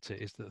like about it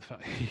is that the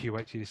fact you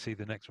wait till you see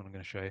the next one I'm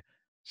going to show you,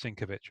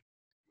 Sinkovich,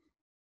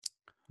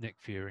 Nick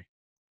Fury.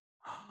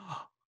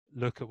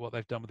 Look at what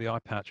they've done with the eye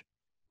patch.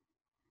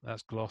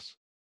 That's gloss.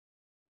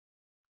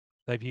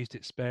 They've used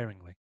it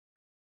sparingly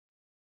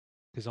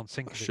because on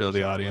I'll show Sinkovich's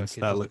the audience. artwork,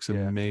 it That doesn't. looks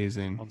Yeah,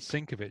 amazing. on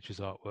Sinkovich's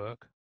artwork,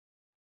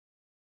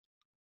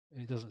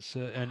 it doesn't.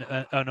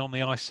 And on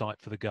the eyesight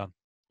for the gun,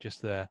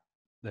 just there's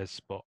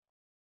spot.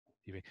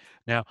 UV.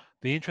 Now,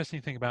 the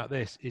interesting thing about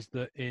this is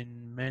that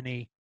in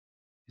many,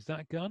 is that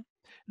a gun?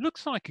 It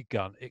looks like a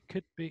gun. It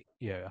could be.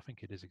 Yeah, I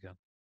think it is a gun.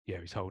 Yeah,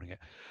 he's holding it.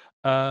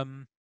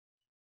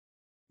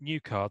 New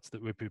cards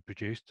that would be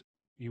produced,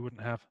 you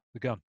wouldn't have the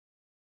gun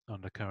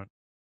under current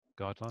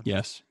guidelines.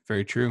 Yes,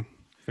 very true.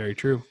 Very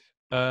true.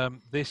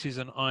 This is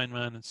an Iron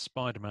Man and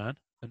Spider Man.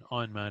 And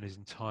Iron Man is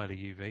entirely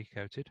UV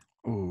coated.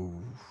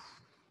 Ooh.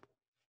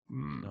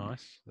 Mm.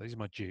 Nice. These are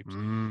my dupes.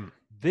 Mm.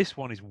 This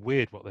one is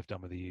weird what they've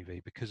done with the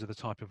UV because of the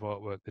type of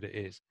artwork that it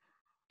is.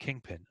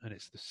 Kingpin, and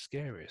it's the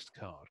scariest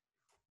card.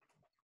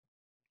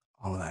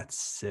 Oh, that's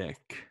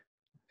sick.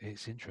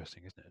 It's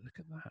interesting, isn't it? Look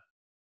at that.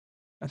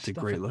 That's a Stuff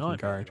a great looking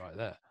nightmare card. right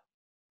there.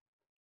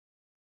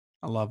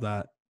 I love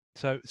that.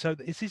 So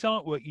it's this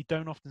artwork you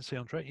don't often see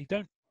on trade. You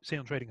don't see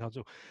on trading cards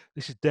at all.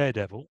 This is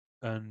Daredevil,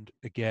 and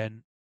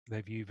again,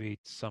 they've UV'd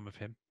some of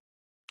him,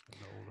 but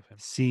not all of him.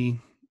 See,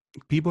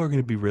 people are going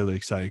to be really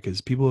excited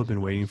because people have These are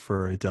been waiting nice.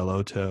 for a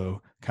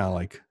Delotto kind of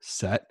like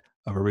set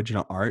of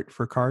original art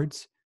for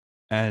cards.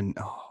 And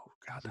oh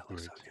god, These are that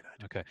looks so brutes.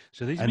 good. Okay,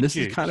 so these are And my this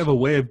is kind of dupes. a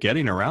way of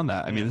getting around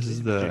that. I mean, Yeah, this these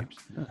is are my the dupes.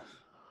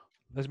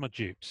 Those are my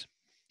dupes.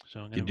 So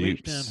I'm your going to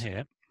reach down dupes.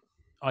 here.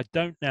 I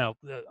don't now.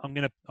 I'm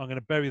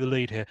gonna bury the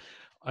lead here.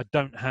 I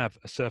don't have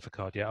a surfer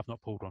card yet. I've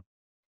not pulled one.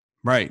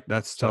 Right,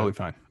 that's So, totally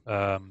fine.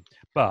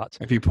 but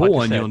If you pull like I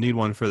one, said, you'll need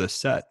one for the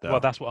set well, though.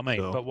 that's what I mean.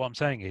 So, But what I'm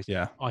saying is,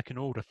 yeah, I can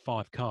order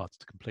 5 cards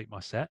to complete my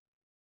set.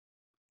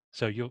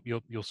 So you're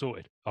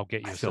sorted. I'll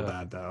get I you a feel surfer.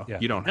 bad though. Yeah.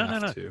 You don't No, no,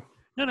 have no, to.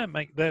 no, no,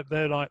 mate.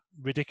 They're like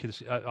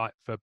ridiculous. Like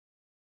for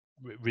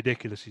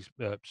ridiculously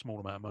small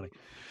amount of money.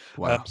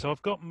 Wow. So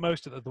I've got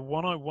most of the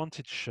one I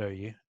wanted to show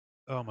you.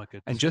 Oh my And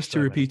goodness, there's just to so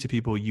many. repeat to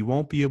people, you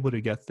won't be able to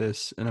get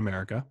this in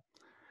America.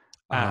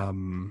 Ah,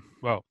 Um,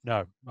 well,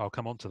 no, I'll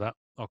come on to that.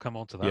 I'll come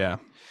on to that. yeah.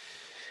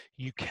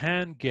 You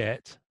can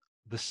get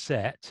the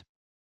set.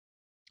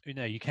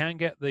 You can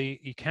get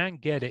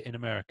it in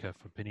America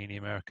for Panini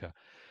America,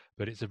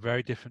 but it's a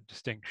very different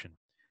distinction.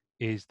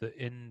 Is that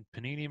in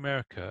Panini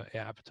America, it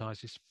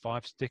advertises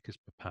 5 stickers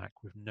per pack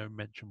with no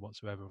mention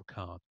whatsoever of a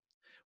card.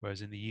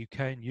 Whereas in the UK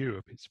and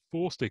Europe, it's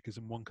 4 stickers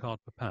and 1 card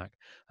per pack.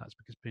 That's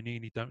because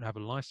Panini don't have a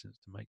license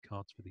to make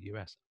cards for the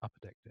US. Upper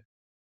Deck do.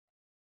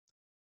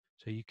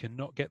 So you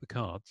cannot get the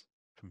cards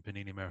from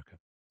Panini America.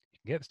 You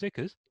can get the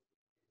stickers.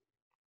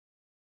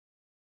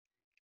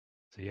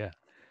 So yeah,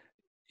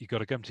 you got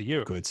to come to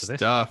Europe Good for this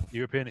stuff.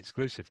 European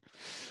exclusive.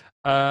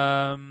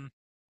 Captain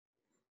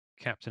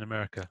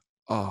America,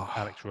 Oh,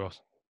 Alex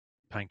Ross,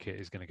 Pankit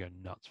is going to go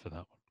nuts for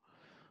that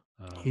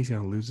one. he's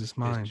gonna lose his It's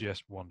mind.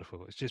 just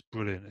wonderful. It's just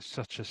brilliant. It's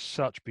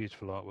such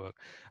beautiful artwork,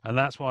 and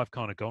that's why I've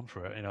kind of gone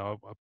for it.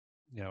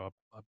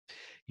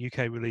 UK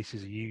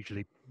releases are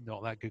usually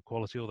not that good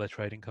quality, all their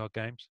trading card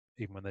games,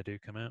 even when they do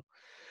come out.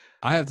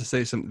 I have to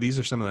say, these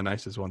are some of the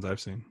nicest ones I've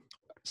seen.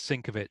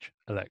 Sinkovich,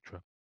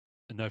 Electra,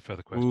 and no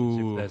further questions.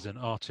 If Ooh, there's an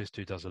artist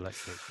who does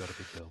Electra, it's got to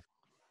be Bill.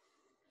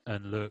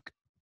 And look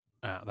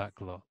at that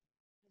glove.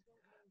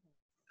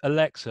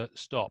 Alexa,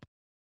 stop.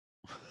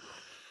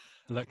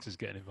 Alexa's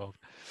getting involved.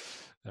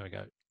 There we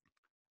go.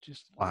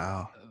 Just look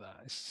wow. at that.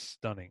 It's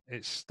stunning.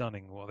 It's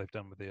stunning what they've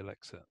done with the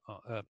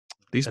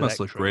These must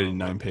look Electra great in artwork.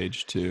 9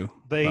 page too.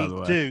 By They the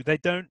way. do. They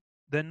don't.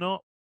 They're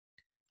not.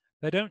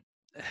 They don't.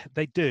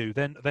 They do.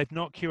 Then they've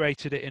not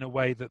curated it in a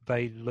way that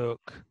they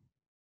look.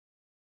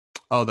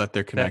 Oh, that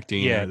they're That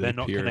connecting yeah, or they they're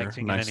not appear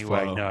connecting in nice any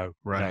way. flow. No, no,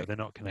 Right. they're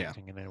not Yeah.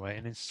 connecting in any way.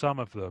 And in some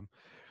of them,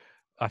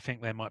 I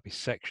think there might be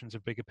sections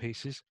of bigger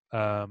pieces,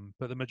 but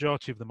the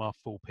majority of them are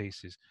full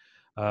pieces.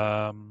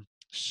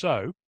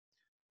 So,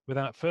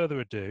 without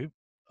further ado,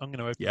 I'm going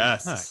to open these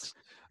Yes. packs.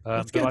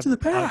 Let's But get to the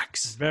I've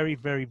packs. very,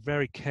 very,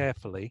 very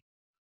carefully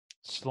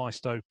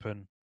sliced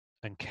open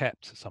and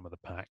kept some of the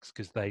packs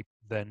because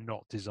they're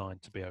not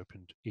designed to be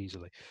opened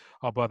easily.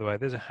 Oh, by the way,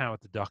 there's a Howard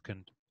the Duck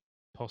and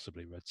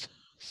possibly Red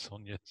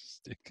Sonia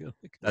sticker.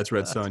 Look That's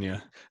Red at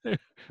Sonia. that.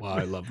 Wow,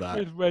 I love that.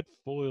 With red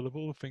foil, of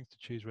all the things to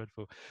choose red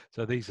foil.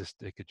 So these are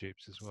sticker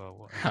dupes as well.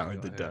 What else we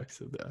Howard the got here? Duck's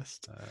the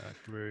best.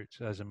 Groot.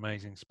 There's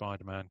Amazing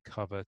Spider-Man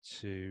cover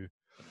to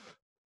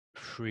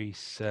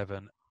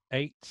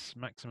 378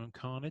 Maximum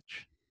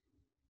Carnage.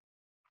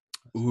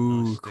 That's a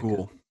nice Ooh, sticker.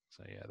 cool.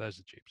 So yeah, those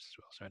are dupes as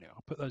well. So anyway,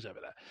 I'll put those over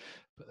there.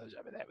 Put those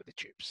over there with the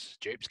dupes.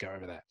 Dupes go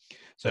over there.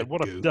 So The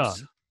what I've goops.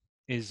 done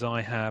is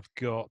I have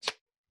got.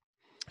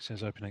 It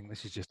says opening.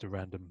 This is just a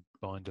random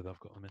binder that I've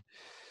got them in.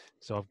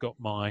 So I've got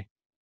my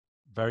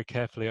very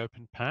carefully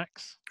opened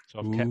packs. So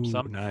I've kept Ooh,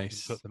 some and put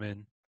nice. them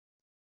in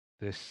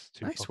this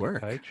two Nice pocket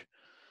work. page.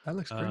 That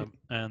looks great.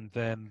 And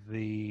then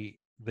the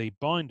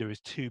binder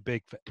is too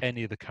big for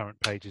any of the current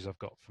pages I've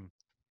got from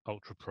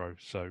Ultra Pro.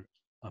 So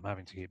I'm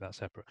having to keep that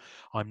separate.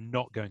 I'm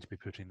not going to be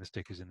putting the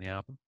stickers in the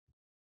album.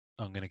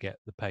 I'm going to get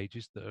the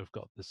pages that have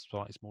got the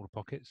slightly smaller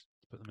pockets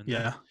to put them in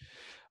there.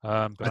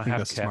 Yeah, But I I think have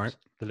that's smart.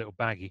 kept the little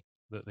baggie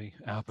that the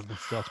album and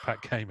starter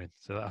pack came in,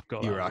 so that I've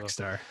got You that as rock well.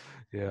 star.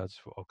 Yeah, I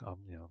just thought, I'm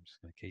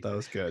just going to keep That it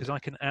was good. because I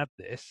can add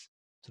this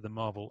to the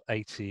Marvel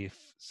 80th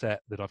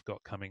set that I've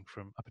got coming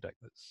from Upper Deck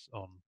that's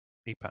on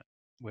EPAC.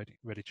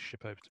 ready to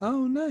ship over to me.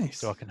 Oh,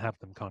 So I nice. can have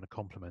them kind of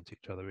complement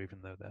each other, even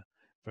though they're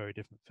very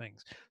different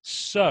things.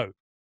 So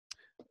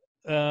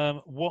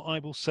what I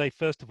will say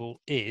first of all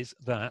is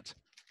that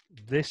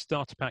this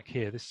starter pack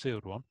here, this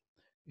sealed one,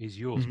 is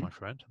yours, Mhm. my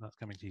friend, and that's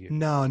coming to you.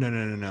 No, no,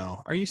 no, no,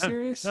 no. Are you No,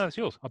 serious? no, it's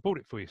yours. I bought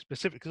it for you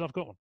specifically because I've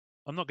got one.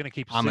 I'm not going to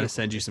keep a I'm gonna sealed one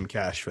send you here. some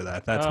cash for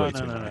that. That's Oh way no,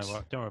 too no, no, nice.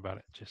 right, don't worry about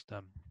it. Just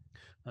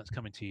that's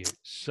coming to you.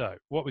 So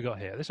what we got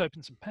here? Let's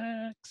open some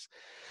packs.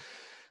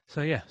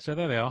 So yeah, so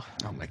there they are.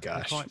 Oh my They're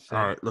gosh. quite All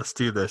thick. right, let's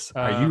do this.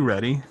 Are you Um,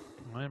 ready?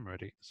 I am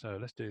ready. So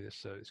let's do this.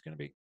 So it's going to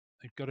be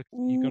you've got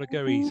to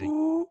go easy.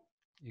 Ooh.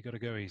 You got to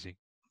go easy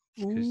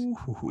because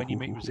when you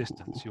meet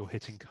resistance, Ooh. you're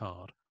hitting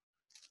card.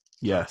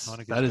 So you Yes, kind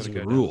of just that got is to a go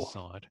down the rule.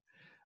 side,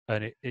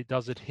 and it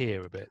does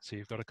adhere a bit. So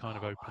you've got to kind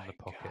of Oh open the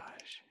pocket. my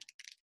gosh.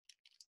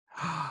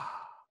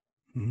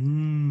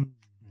 mm.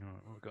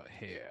 What we've got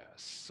here.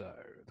 So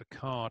the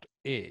card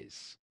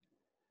is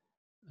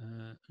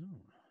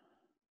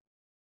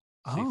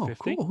Oh,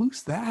 C50. cool.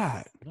 Who's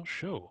that? Not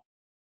sure.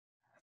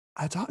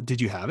 I thought.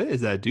 Did you have it?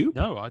 Is that a dupe?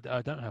 No, I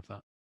don't have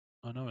that.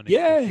 I know I need to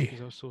Yay!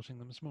 because I was sorting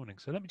them this morning.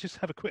 So let me just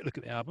have a quick look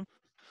at the album.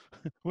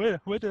 Where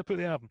did I put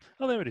the album?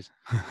 Oh, there it is.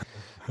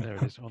 There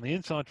it is. On the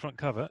inside front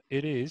cover,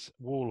 it is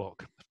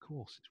Warlock. Of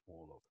course, it's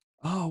Warlock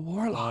Oh, by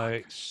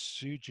Warlock.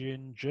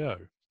 Sujin Joe.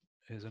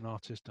 Is an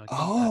artist I don't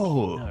actually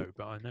Oh, know,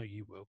 but I know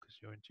you will because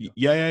you're into your.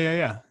 yeah, yeah, yeah,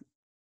 yeah.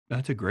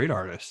 That's a great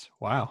artist.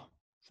 Wow.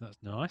 So that's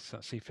nice.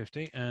 That's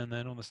C50. And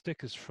then on the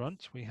stickers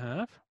front, we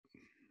have.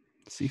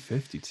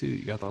 C52.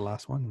 You got the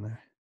last one in there.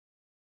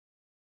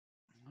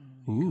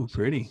 You Ooh, can't see it.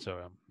 pretty.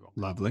 Sorry, I'm wrong.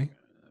 Lovely.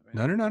 There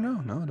No, no, we no,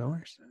 go. no, no, no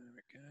worries. There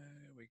we go.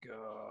 We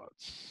got.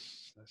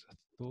 There's a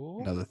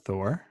Thor. Another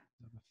Thor.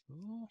 Another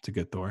Thor. It's a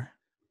good Thor.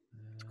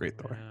 It's a great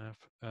We Thor.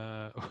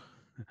 have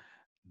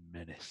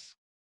Menace.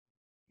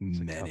 It's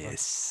a cover.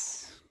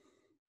 Menace.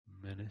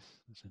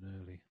 Menace. That's an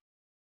early.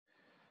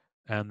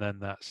 And then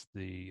that's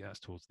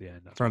towards the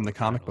end. That's From one the of the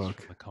comic panels book.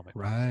 from the comic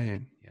book Right.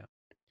 section. Yeah.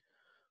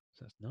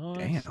 So that's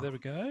nice. So Damn. there we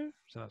go.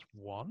 So that's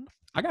one.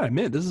 I gotta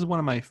admit, this is one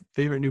of my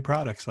favorite new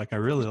products. Like, I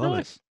really It's love it.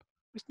 nice.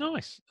 It's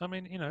nice. I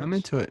mean, I'm it's.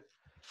 into it.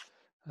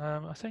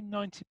 I say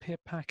 90p a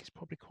pack is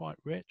probably quite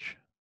rich.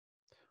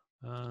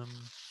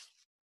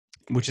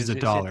 Which is Because a it's in.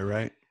 dollar,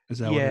 right? Is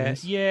that what it Yeah,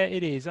 is? yeah,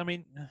 it is. I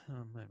mean,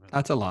 maybe not.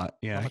 That's a lot.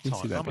 Yeah, I can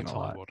see that I'm a being a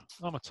lot. tightwad.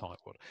 I'm a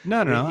tightwad.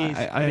 No, no, But it no. is,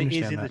 I but it is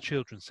understand in the that.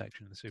 children's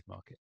section in the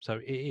supermarket. So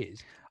it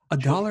is A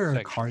children's dollar a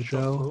section card shop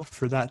though floor.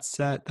 for that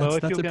set. Well,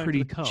 if That's you're a going for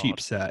the pretty cheap card,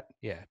 set.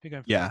 yeah. If you're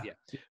going for Yeah.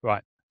 yeah,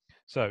 right.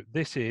 So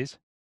this is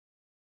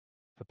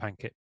for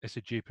Pankit. It's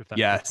a dupe of that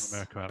Captain Yes.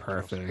 America Alex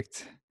Ross.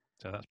 Perfect.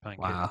 So that's Pankit.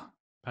 Wow.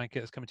 Pankit,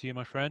 that's coming to you,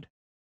 my friend.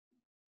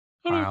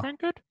 Hello, Wow.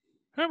 Pankit.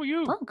 How are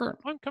you? Franker.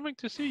 I'm coming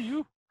to see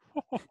you.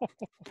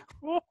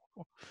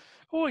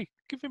 Oi,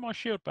 give me my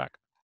shield back.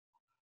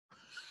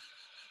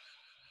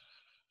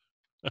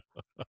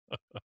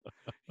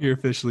 You're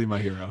officially my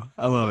hero.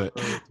 I love it.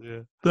 Oh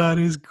dear. That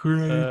is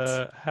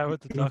great.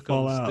 Howard the Gonna Duck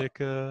on fall the out.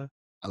 sticker.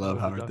 I love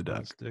Howard the Howard Duck the on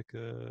the Duck.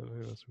 sticker.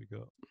 Who else we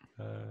got?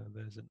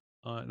 There's an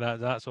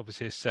that's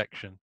obviously a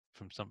section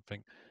from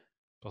something,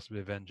 possibly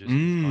Avengers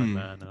because Iron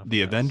Man, and I think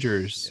The that's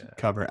Avengers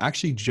cover.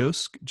 Actually,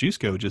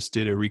 Jusco just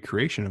did a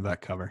recreation of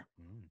that cover.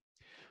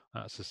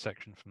 That's a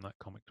section from that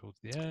comic towards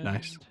the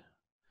Nice. end,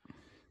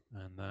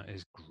 and that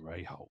is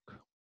Grey Hulk.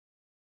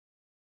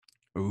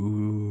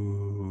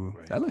 Ooh,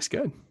 Grey that Hulk. looks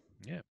good.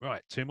 Yeah,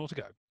 right. 2 more to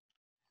go.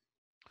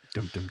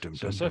 Dum, dum, dum,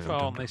 So dum, far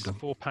dum, on dum, this dum.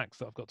 4 packs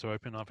that I've got to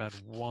open, I've had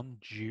 1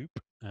 dupe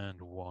and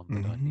 1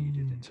 that I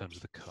needed in terms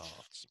of the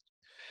cards.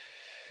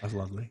 That's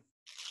lovely.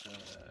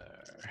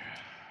 Okay.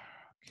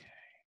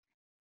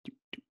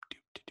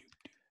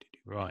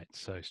 Right,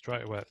 so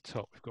straight away at the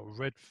top, we've got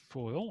red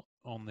foil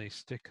on the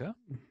sticker.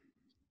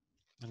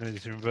 I'm going to do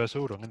this in reverse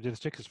order. I'm going to do the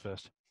stickers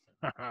first.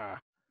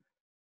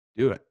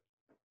 Do it.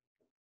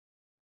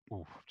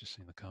 Oh, I've just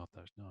seen the card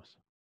though. It's nice.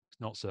 It's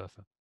not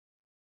Surfer.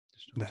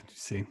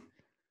 See.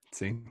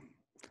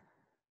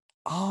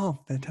 Oh,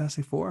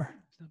 Fantastic Four.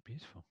 Isn't that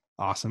beautiful?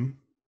 Awesome.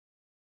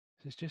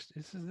 It's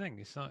the thing.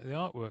 It's like the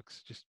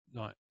artwork's just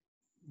like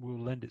will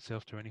lend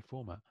itself to any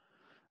format.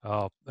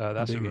 Oh,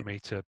 that's a Dig it.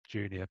 Ramita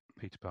Junior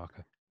Peter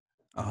Parker.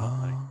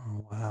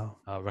 Oh, wow.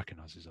 I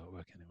recognise his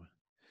artwork anyway.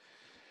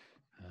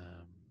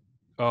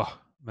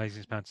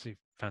 Amazing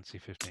Fancy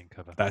 15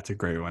 cover. That's a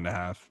great one to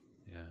have.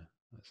 Yeah,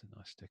 that's a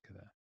nice sticker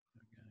there.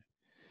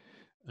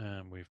 Okay.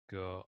 And we've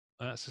got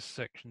that's a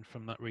section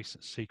from that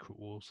recent Secret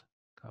Wars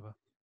cover.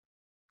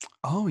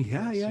 Oh,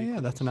 yeah.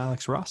 That's an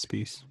Alex Ross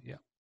piece. Yeah.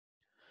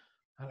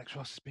 Alex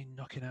Ross has been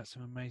knocking out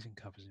some amazing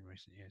covers in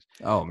recent years.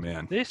 Oh,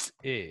 man. This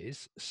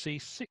is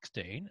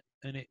C16,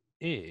 and it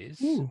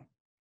is. Ooh.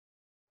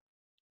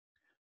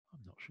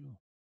 I'm not sure.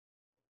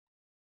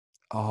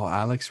 Oh,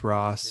 Alex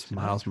Ross, It's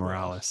Miles Alex Ross.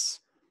 Morales.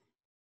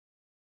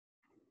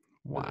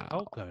 Wow. There's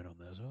Hulk going on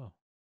there as well.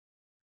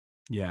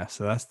 Yeah,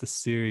 so that's the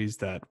series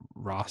that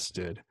Ross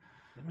did.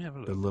 Let me have a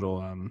look. The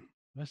little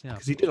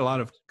because he did a lot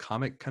of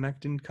comic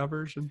connecting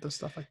covers and the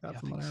stuff like that. Yeah,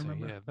 from what I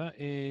remember. Yeah, that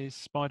is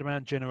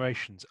Spider-Man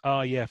Generations.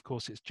 Ah, yeah, of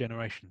course, it's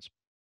Generations.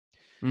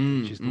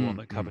 which is the one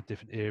that covered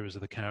different eras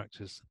of the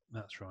characters.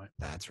 That's right.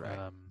 That's right.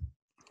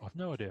 I've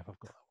no idea if I've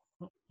got that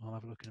one. Oh, I'll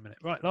have a look in a minute.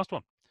 Right, last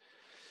one.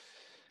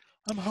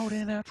 I'm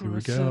holding out Here for we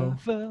a go.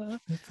 surfer.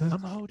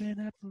 I'm holding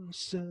out for a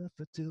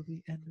surfer till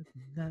the end of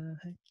the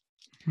night.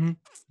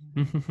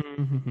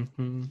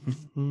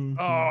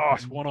 Oh,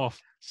 it's one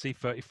off.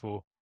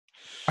 C34.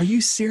 Are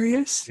you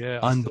serious? Yeah,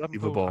 I still haven't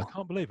pulled. I Unbelievable.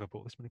 can't believe I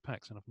bought this many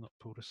packs and I've not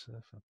pulled a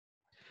surfer.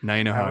 Now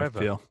you know how I However,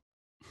 feel.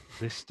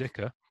 this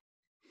sticker,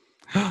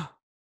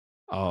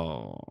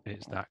 Oh,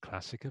 it's that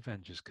classic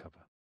Avengers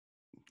cover.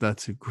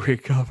 that's a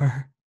great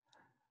cover.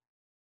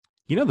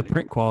 You know, the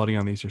print quality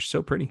on these are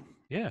so pretty.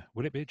 Yeah,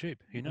 will it be a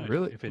dupe? Who knows?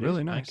 Really, If it is,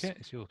 really bank nice. it.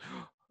 It's yours.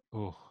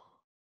 Oh,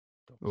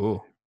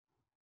 Oh,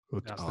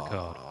 that's the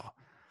card.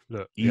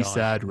 Look,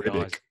 Esad the eyes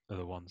Riddick. are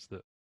the ones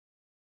that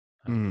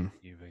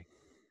UV.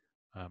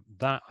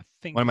 That I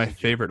think One of is my a dupe.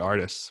 favorite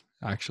artists,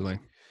 actually.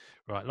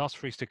 Right, last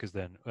 3 stickers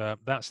then.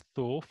 That's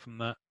Thor from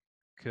that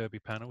Kirby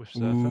panel with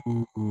Surfer.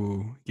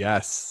 Ooh,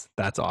 yes,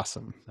 that's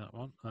awesome. That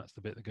one. That's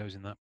the bit that goes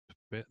in that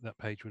bit, that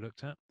page we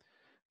looked at.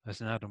 There's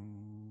an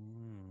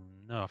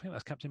Adam. No, I think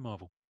that's Captain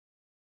Marvel.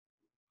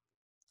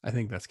 I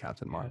think that's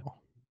Captain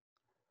Marvel.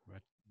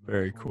 Red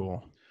Very foil.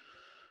 cool.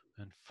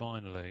 And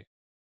finally,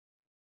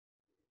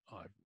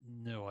 I've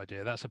no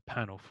idea. That's a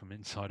panel from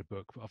inside a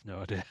book, but I've no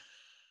idea.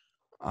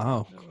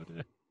 Oh, No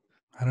idea.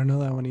 I don't know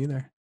that one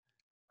either.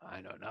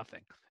 I know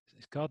nothing.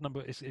 It's card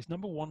number. It's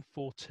number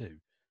 142.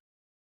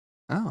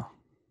 Oh,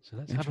 So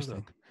let's have a interesting.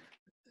 look.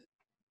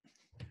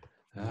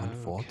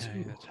 142.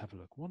 Okay, let's have a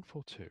look.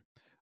 142.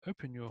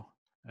 Open your.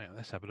 Hang on,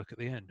 let's have a look at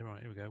the end. All right,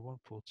 here we go.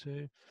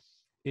 142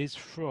 is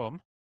from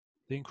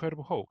The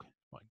Incredible Hulk.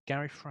 Right,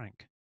 Gary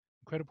Frank.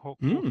 Incredible Hulk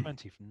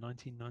 420 from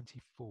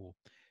 1994.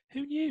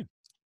 Who knew?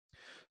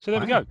 So there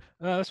we go.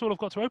 That's all I've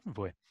got to open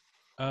for you.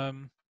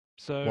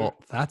 Well,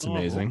 that's Marvel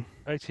amazing.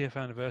 80th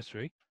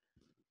anniversary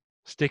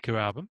sticker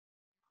album.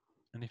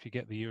 And if you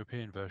get the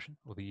European version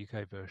or the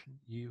UK version,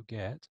 you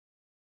get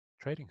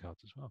trading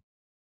cards as well.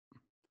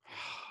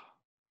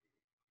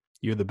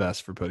 You're the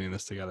best for putting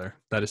this together.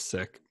 That is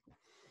sick.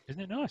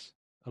 Isn't it nice?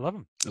 I love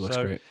them. It looks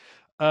great.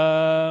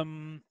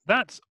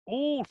 That's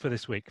all for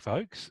this week,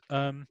 folks.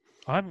 I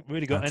haven't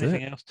really got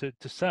anything else to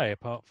say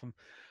apart from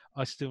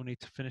I still need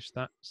to finish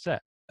that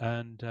set.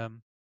 And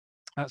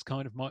that's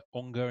kind of my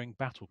ongoing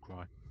battle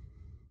cry.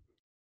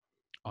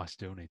 I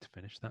still need to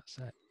finish that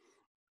set.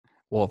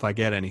 Well, if I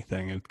get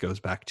anything, it goes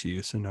back to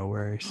you, so no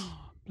worries.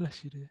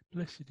 Bless you, dear.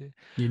 Bless you, dear.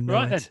 You know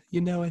right it. Then.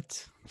 You know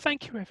it.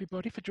 Thank you,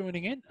 everybody, for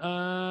joining in.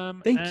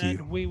 Thank you.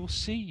 And we will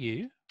see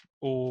you,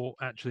 or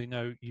actually,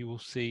 no, you will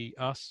see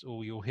us,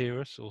 or you'll hear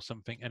us, or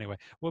something. Anyway,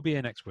 we'll be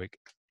here next week.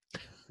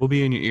 We'll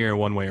be in your ear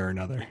one way or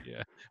another.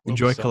 Yeah.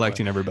 Enjoy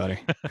collecting, everybody.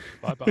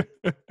 Bye-bye.